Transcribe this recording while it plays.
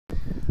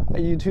Hi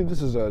YouTube,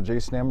 this is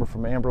Jason Ambro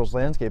from Ambro's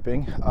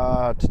Landscaping.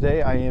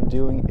 Today I am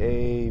doing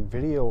a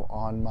video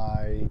on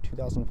my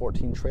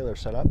 2014 trailer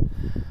setup.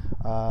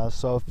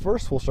 So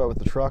first we'll start with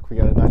the truck. We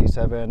got a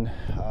 97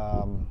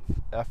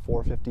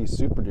 F450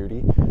 Super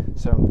Duty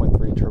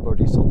 7.3 turbo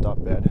diesel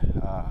dump bed.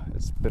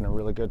 It's been a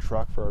really good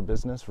truck for our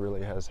business,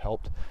 really has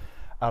helped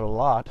out a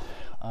lot.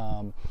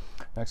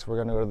 Next we're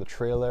going to go to the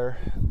trailer.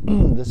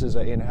 This is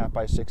an 8.5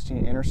 by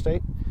 16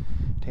 interstate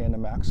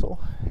tandem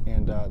axle,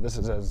 and this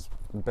has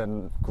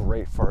been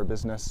great for our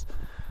business,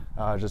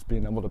 just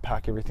being able to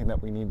pack everything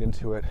that we need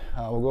into it.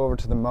 We'll go over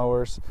to the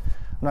mowers.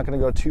 I'm not going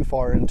to go too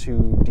far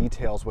into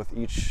details with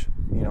each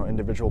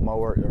individual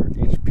mower or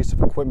each piece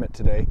of equipment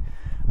today.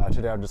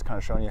 Today I'm just kind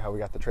of showing you how we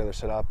got the trailer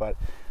set up, but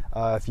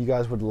if you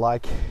guys would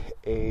like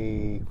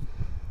a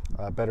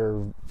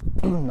better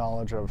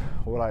knowledge of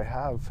what I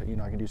have, I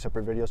can do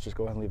separate videos. Just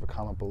go ahead and leave a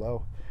comment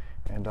below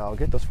and I'll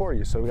get those for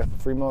you. So we got the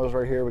three mowers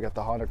right here. We got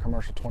the Honda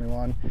Commercial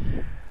 21,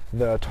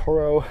 the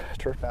Toro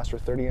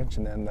Turfmaster 30-inch,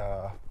 and then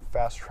the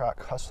Fast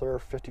Track Hustler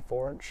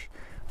 54-inch.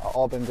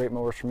 All been great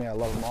mowers for me. I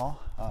love them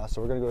all.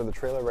 So we're gonna go to the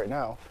trailer right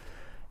now,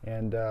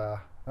 and oh,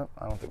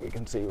 I don't think we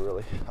can see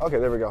really. Okay,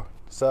 there we go.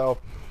 So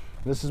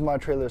this is my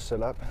trailer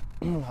setup.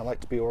 I like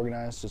to be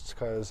organized just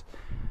because,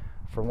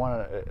 for one,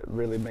 it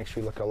really makes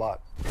you look a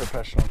lot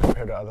professional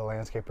compared to other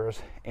landscapers,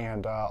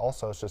 and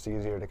also it's just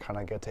easier to kind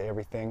of get to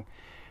everything,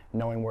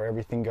 knowing where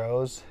everything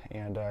goes,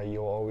 and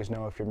you'll always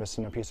know if you're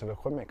missing a piece of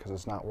equipment because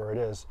it's not where it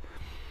is.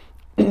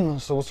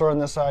 So we'll start on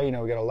this side.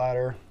 We got a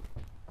ladder,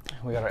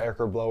 we got our air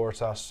curve blower,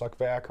 suck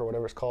vac or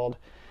whatever it's called.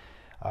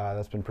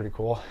 That's been pretty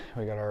cool.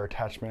 We got our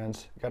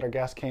attachments, we got our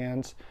gas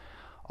cans,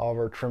 all of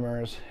our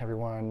trimmers.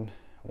 Everyone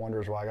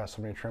wonders why I got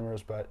so many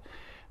trimmers, but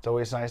it's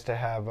always nice to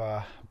have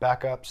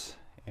backups.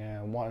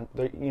 And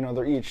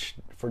they're each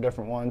for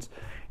different ones.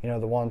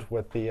 The ones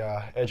with the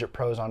𝐒𝐓𝐇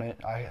Pros on it,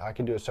 I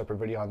can do a separate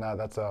video on that.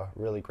 That's a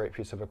really great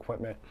piece of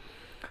equipment.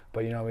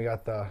 But we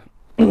got the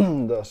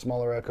the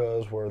smaller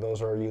echoes, where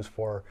those are used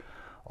for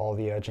all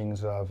the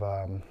edgings of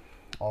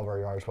all of our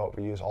yards, what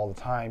we use all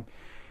the time.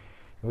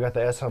 We got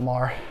the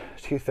SMR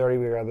 230.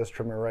 We got this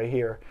trimmer right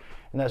here,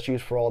 and that's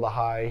used for all the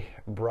high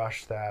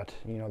brush that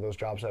those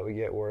jobs that we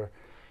get where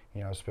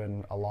it's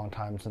been a long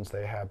time since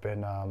they have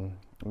been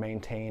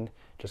maintained,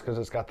 just because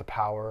it's got the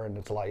power and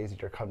it's a lot easier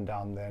to come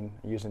down than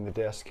using the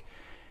disc.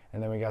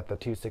 And then we got the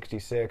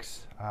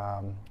 266,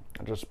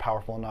 just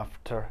powerful enough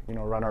to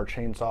run our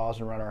chainsaws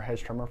and run our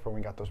hedge trimmer for when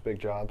we got those big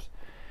jobs.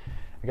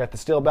 We got the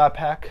steel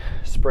backpack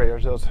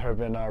sprayers. Those have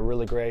been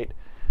really great.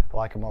 I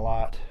like them a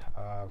lot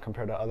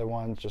compared to other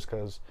ones, just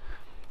because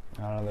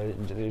I don't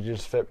know, they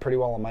just fit pretty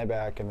well on my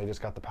back, and they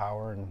just got the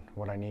power and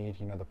what I need,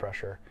 the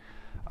pressure.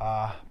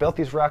 Built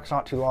these racks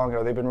not too long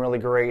ago. They've been really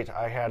great.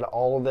 I had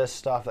all of this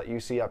stuff that you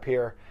see up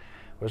here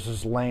was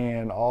just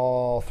laying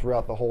all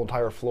throughout the whole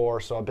entire floor,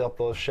 so I built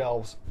those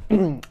shelves.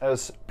 It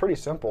was pretty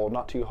simple,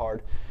 not too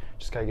hard.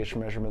 Just gotta get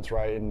your measurements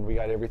right, and we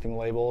got everything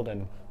labeled,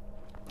 and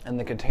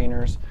the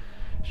containers.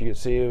 As you can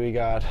see, we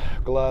got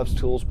gloves,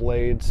 tools,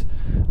 blades,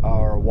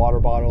 our water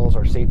bottles,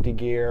 our safety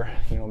gear,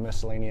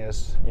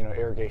 miscellaneous,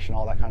 irrigation,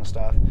 all that kind of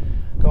stuff.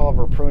 Got all of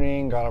our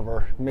pruning, got all of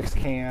our mixed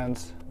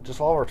cans, just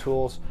all of our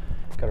tools.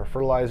 Got our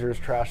fertilizers,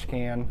 trash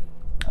can,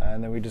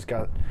 and then we just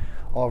got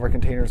all of our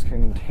containers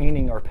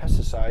containing our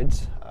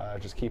pesticides,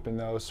 just keeping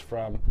those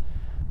from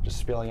just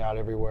spilling out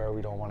everywhere.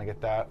 We don't want to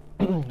get that.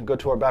 Go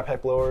to our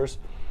backpack blowers,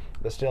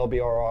 the Stihl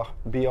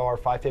BR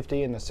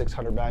 550 and the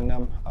 600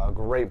 Magnum.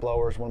 Great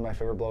blowers, one of my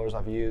favorite blowers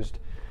I've used.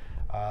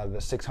 The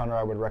 600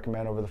 I would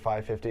recommend over the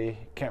 550.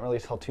 Can't really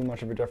tell too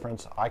much of a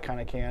difference. I kind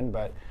of can,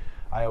 but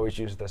I always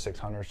use the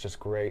 600. It's just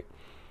great.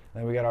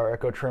 Then we got our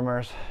echo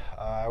trimmers.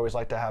 I always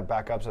like to have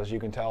backups. As you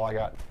can tell, I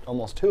got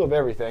almost two of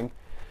everything.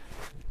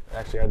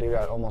 Actually, I do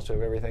got almost two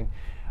of everything.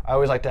 I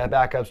always like to have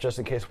backups just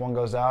in case one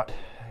goes out.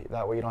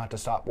 That way you don't have to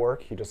stop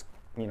work. You just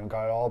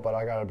got it all, but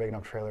I got a big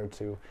enough trailer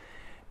to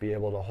be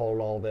able to hold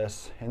all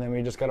this. And then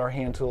we just got our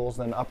hand tools.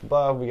 Then up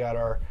above we got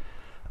our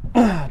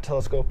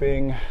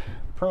telescoping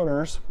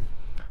pruners.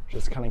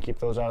 Just kind of keep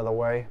those out of the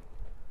way.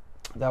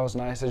 That was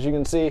nice. As you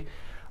can see,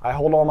 I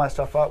hold all my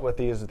stuff up with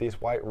these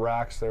white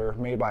racks. They're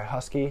made by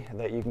Husky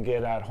that you can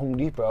get at Home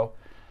Depot.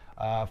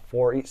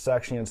 For each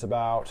section, it's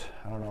about,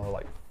 I don't know,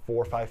 like 4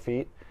 or 5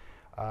 feet.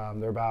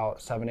 They're about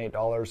 $7,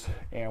 $8.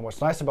 And what's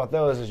nice about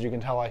those is you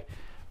can tell I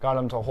got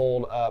them to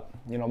hold up,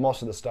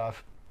 most of the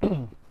stuff.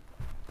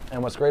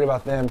 And what's great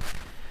about them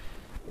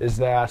is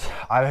that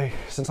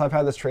since I've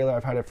had this trailer,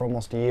 I've had it for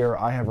almost a year,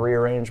 I have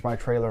rearranged my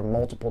trailer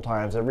multiple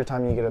times. Every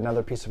time you get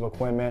another piece of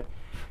equipment,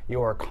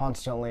 you are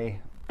constantly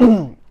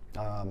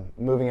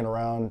moving it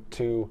around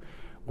to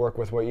work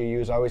with what you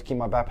use. I always keep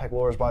my backpack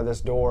blowers by this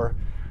door,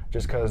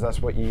 just because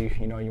that's what you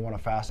want a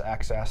fast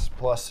access.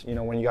 Plus,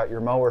 when you got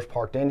your mowers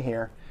parked in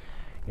here,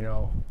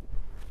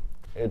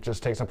 it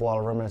just takes up a lot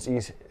of room, and it's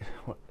easy.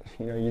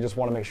 You just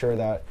want to make sure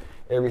that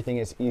everything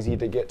is easy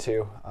to get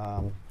to.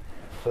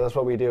 So that's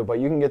what we do. But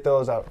you can get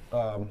those at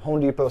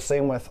Home Depot.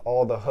 Same with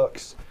all the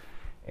hooks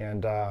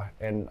and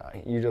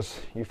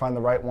you find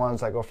the right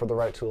ones that go for the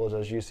right tools.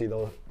 As you see,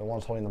 the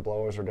ones holding the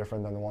blowers are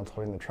different than the ones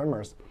holding the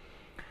trimmers.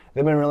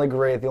 They've been really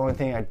great. The only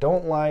thing I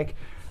don't like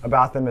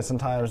about them is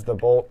sometimes the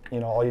bolt,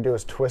 all you do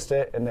is twist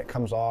it and it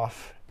comes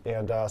off,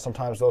 and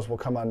sometimes those will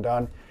come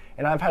undone.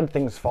 And I've had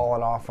things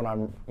falling off when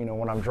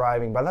I'm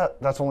driving,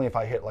 but that's only if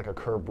I hit like a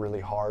curb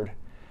really hard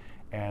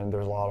and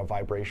there's a lot of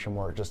vibration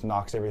where it just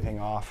knocks everything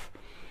off.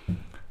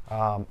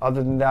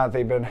 Other than that,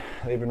 they've been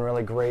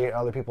really great.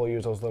 Other people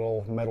use those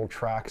little metal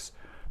tracks.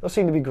 Those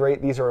seem to be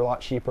great. These are a lot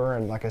cheaper,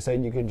 and like I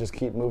said, you can just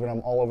keep moving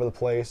them all over the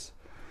place.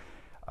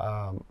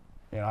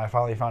 I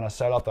finally found a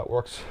setup that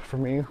works for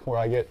me where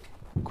I get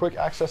quick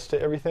access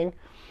to everything.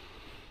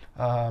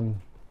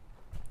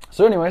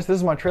 So anyways, this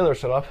is my trailer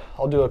setup.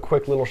 I'll do a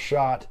quick little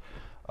shot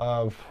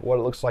of what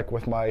it looks like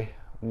with my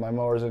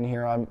mowers in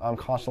here. I'm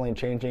constantly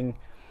changing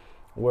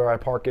where I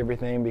park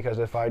everything, because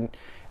if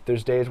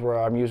there's days where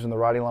I'm using the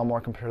riding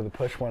lawnmower compared to the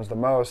push ones the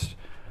most,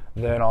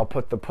 then I'll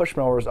put the push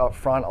mowers up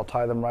front, I'll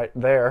tie them right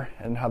there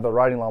and have the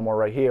riding lawnmower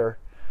right here.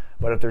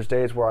 But if there's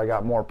days where I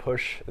got more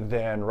push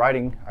than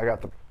riding, I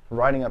got the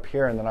riding up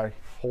here and then I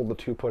hold the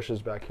two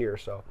pushes back here.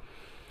 So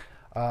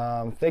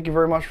thank you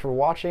very much for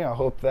watching. I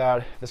hope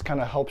that this kind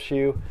of helps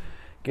you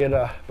get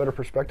a better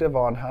perspective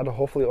on how to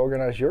hopefully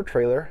organize your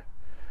trailer.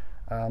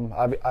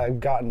 I've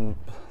gotten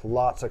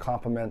lots of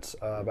compliments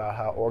about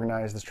how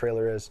organized this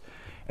trailer is,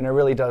 and it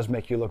really does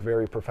make you look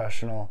very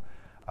professional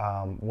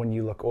when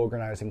you look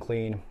organized and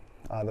clean.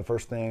 The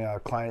first thing a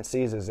client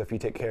sees is if you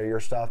take care of your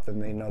stuff, then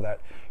they know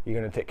that you're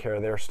going to take care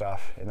of their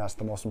stuff, and that's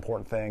the most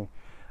important thing.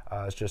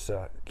 Is just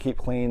keep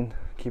clean,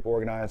 keep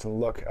organized, and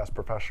look as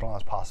professional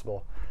as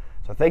possible.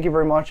 So thank you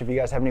very much. If you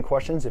guys have any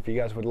questions, if you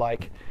guys would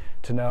like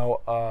to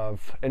know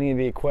of any of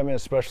the equipment,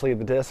 especially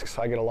the discs,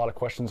 I get a lot of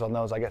questions on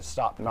those. I get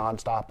stopped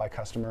nonstop by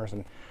customers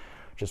and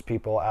just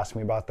people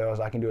asking me about those.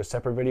 I can do a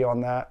separate video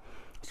on that.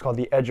 It's called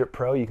the 𝐒𝐓𝐃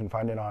Pro. You can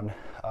find it on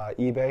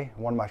eBay.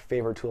 One of my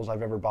favorite tools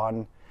I've ever bought,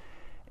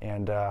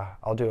 and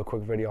I'll do a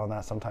quick video on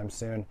that sometime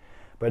soon.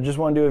 But I just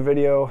want to do a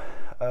video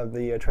of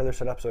the trailer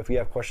setup, so if you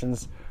have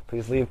questions,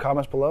 please leave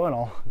comments below and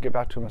I'll get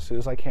back to them as soon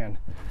as I can.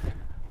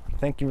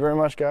 Thank you very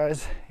much,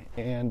 guys,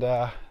 and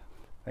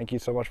thank you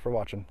so much for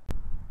watching.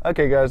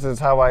 Okay guys, this is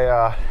how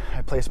I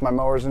place my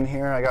mowers in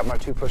here. I got my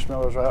two push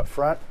mowers right up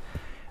front,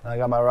 and I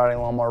got my riding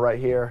lawnmower right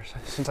here.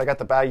 Since I got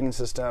the bagging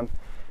system,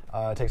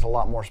 it takes a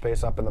lot more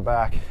space up in the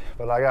back,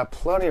 but I got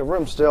plenty of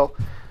room still.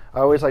 I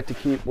always like to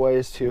keep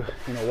ways to,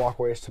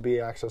 walkways to be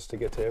access to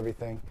get to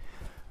everything,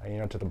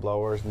 to the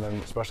blowers, and then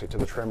especially to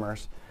the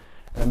trimmers.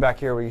 And then back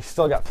here we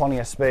still got plenty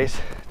of space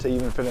to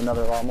even fit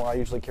another lawnmower. I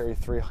usually carry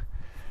three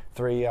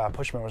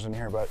push mowers in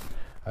here, but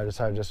I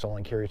decided just to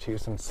only carry two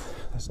since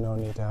there's no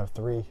need to have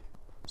three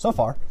so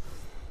far.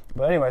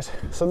 But anyways,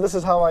 so this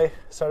is how I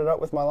set it up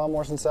with my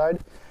lawnmowers inside.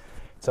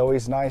 It's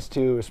always nice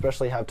to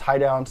especially have tie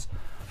downs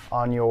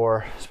on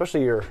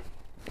especially your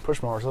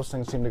push mowers. Those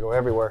things seem to go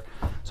everywhere.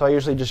 So I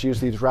usually just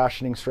use these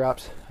rationing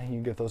straps. You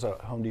can get those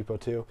at Home Depot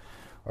too.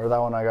 Or that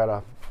one, I got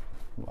a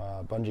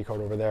bungee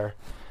cord over there.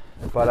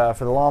 But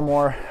for the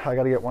lawnmower, I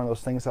got to get one of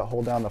those things that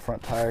hold down the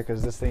front tire,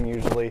 because this thing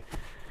usually,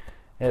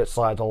 it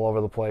slides all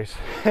over the place.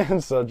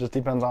 And so it just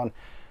depends on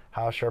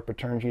how sharp a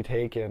turns you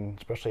take, and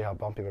especially how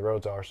bumpy the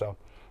roads are. So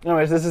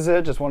anyways, this is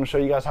it. Just want to show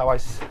you guys how I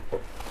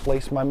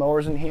place my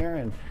mowers in here.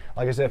 And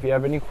like I said, if you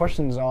have any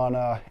questions on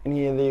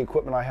any of the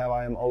equipment I have,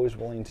 I am always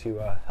willing to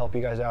help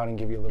you guys out and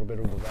give you a little bit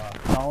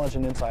of knowledge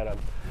and insight of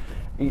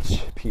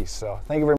each piece. So thank you very much.